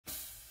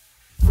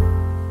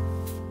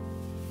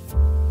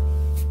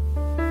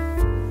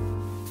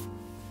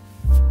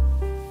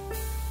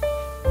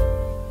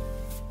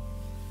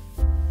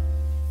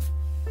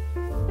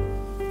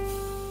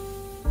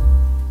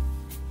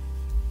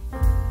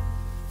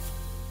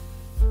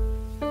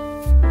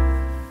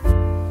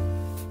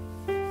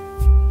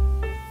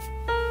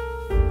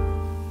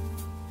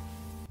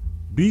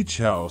beach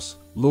house,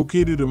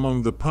 located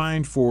among the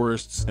pine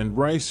forests and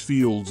rice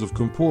fields of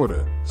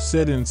Comporta,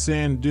 set in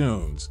sand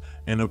dunes,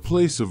 and a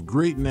place of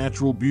great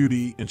natural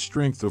beauty and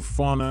strength of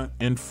fauna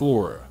and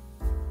flora.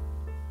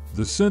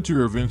 The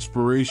center of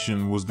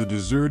inspiration was the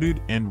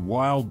deserted and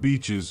wild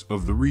beaches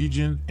of the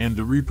region and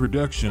the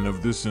reproduction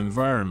of this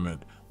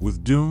environment,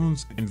 with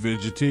dunes and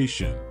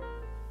vegetation.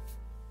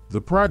 The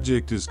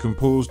project is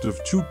composed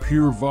of 2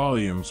 pure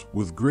volumes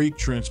with great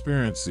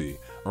transparency,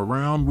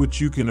 around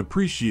which you can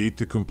appreciate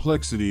the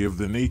complexity of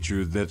the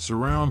nature that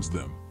surrounds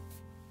them.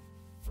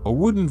 A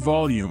wooden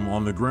volume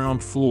on the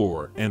ground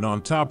floor, and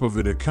on top of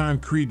it a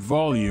concrete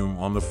volume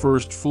on the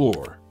first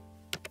floor.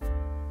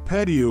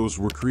 Patios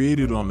were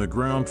created on the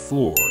ground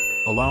floor,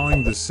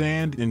 allowing the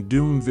sand and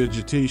dune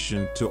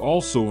vegetation to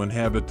also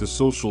inhabit the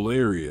social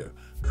area,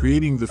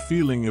 creating the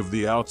feeling of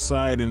the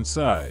outside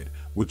inside,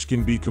 which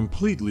can be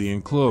completely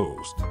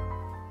enclosed.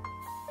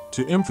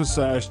 To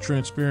emphasize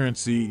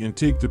transparency and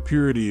take the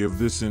purity of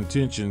this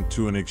intention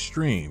to an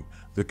extreme,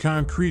 the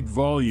concrete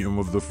volume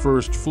of the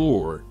first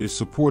floor is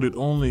supported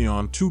only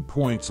on 2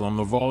 points on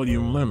the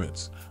volume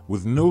limits,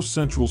 with no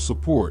central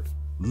support,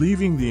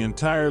 leaving the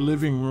entire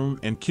living room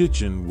and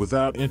kitchen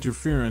without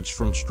interference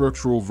from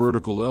structural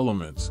vertical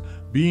elements,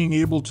 being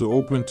able to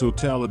open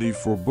totality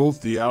for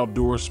both the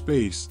outdoor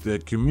space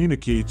that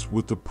communicates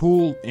with the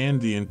pool and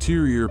the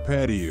interior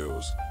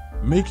patios,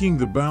 making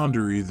the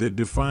boundary that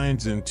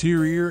defines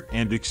interior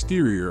and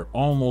exterior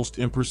almost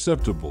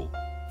imperceptible.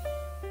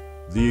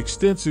 The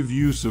extensive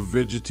use of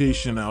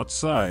vegetation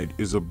outside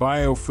is a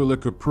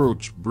biophilic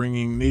approach,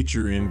 bringing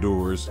nature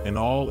indoors in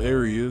all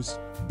areas,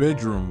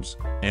 bedrooms,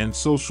 and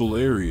social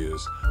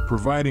areas,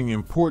 providing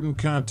important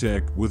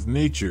contact with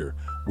nature,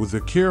 with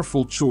a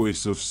careful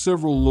choice of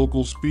several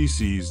local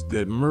species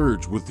that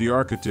merge with the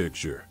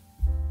architecture.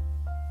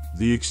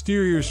 The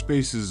exterior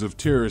spaces of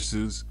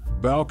terraces,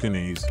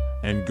 balconies,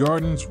 and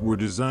gardens were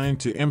designed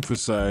to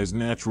emphasize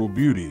natural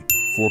beauty,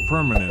 for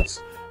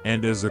permanence,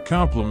 and as a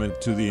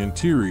complement to the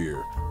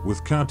interior,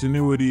 with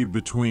continuity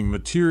between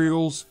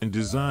materials and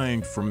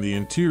design from the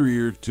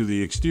interior to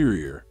the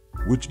exterior,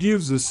 which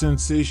gives a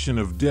sensation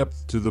of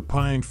depth to the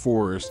pine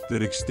forest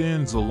that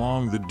extends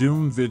along the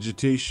dune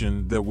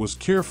vegetation that was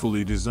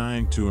carefully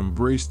designed to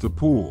embrace the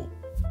pool.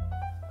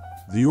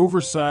 The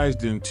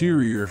oversized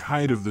interior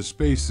height of the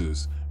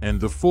spaces and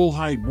the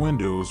full-height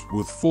windows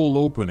with full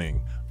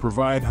opening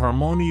provide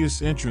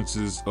harmonious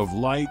entrances of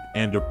light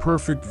and a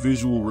perfect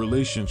visual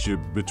relationship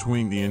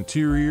between the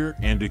interior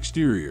and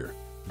exterior,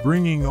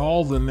 bringing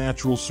all the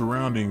natural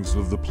surroundings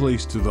of the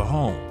place to the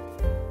home.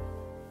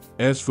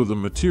 As for the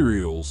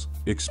materials,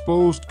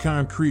 exposed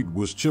concrete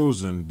was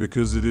chosen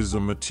because it is a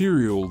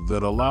material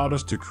that allowed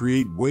us to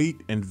create weight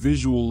and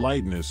visual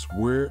lightness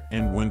where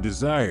and when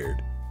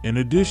desired, in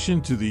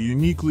addition to the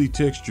uniquely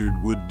textured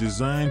wood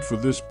designed for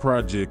this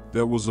project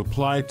that was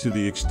applied to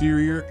the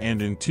exterior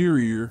and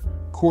interior,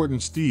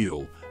 corten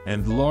steel,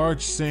 and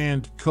large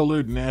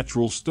sand-colored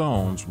natural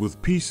stones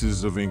with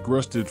pieces of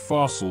encrusted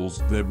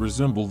fossils that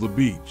resemble the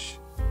beach.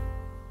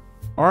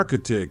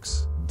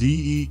 Architects,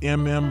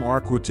 DEMM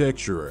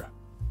Architectura.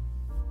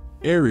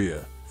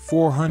 Area,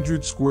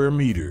 400 square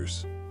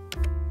meters.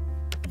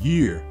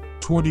 Year,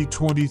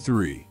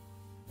 2023.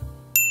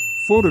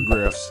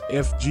 Photographs,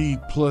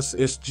 FG plus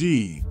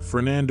SG,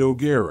 Fernando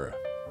Guerra.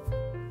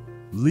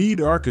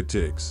 Lead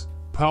architects,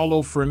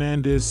 Paulo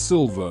Fernandes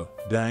Silva,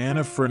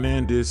 Diana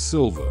Fernandes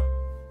Silva.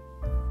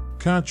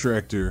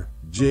 Contractor,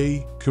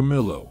 J.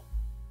 Camilo.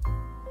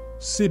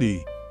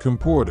 City,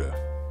 Comporta.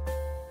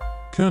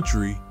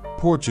 Country,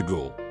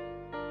 Portugal.